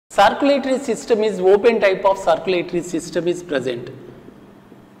Circulatory system is open type of circulatory system is present.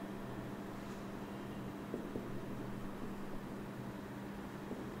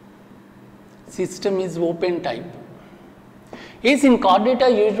 System is open type. Is in chordata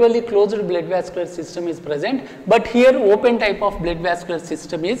usually closed blood vascular system is present, but here open type of blood vascular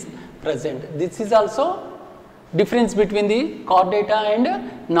system is present. This is also difference between the chordata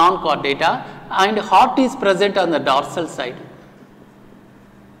and non-chordata, and heart is present on the dorsal side.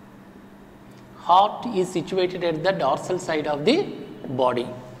 Heart is situated at the dorsal side of the body.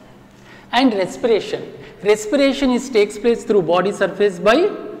 And respiration. Respiration takes place through body surface by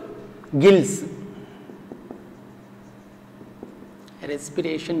gills.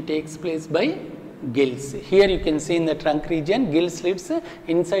 Respiration takes place by gills. Here you can see in the trunk region gill slits,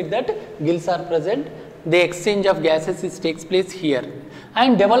 inside that gills are present. The exchange of gases takes place here.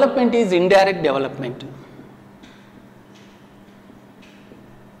 And development is indirect development.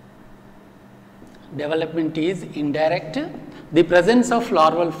 Development is indirect. The presence of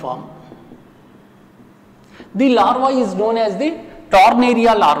larval form. The larva is known as the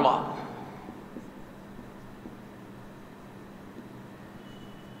Tornaria larva.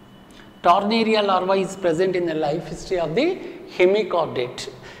 Tornaria larva is present in the life history of the hemichordate.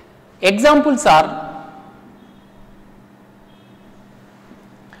 Examples are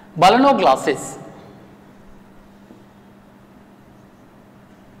balanoglosses.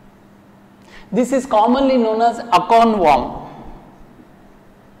 This is commonly known as acorn worm.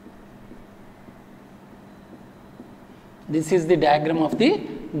 This is the diagram of the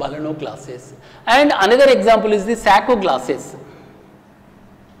balanoglosses. And another example is the sacoglosses.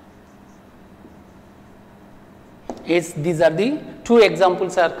 Yes, these are the two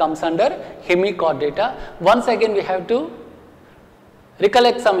examples that comes under hemichordata. Once again we have to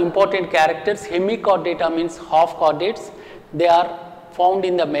recollect some important characters. Hemichordata means half chordates. They are found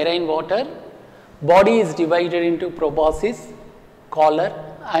in the marine water. Body is divided into proboscis, collar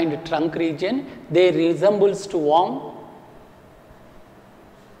and trunk region. They resembles to worm,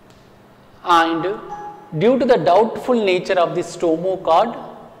 and due to the doubtful nature of the stomochord,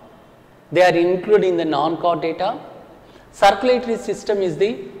 they are included in the non-chordata. Circulatory system is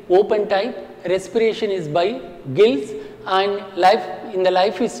the open type, respiration is by gills, and in the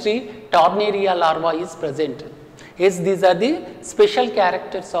life history Tornaria larva is present. Yes, these are the special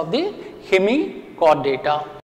characters of the hemichordata.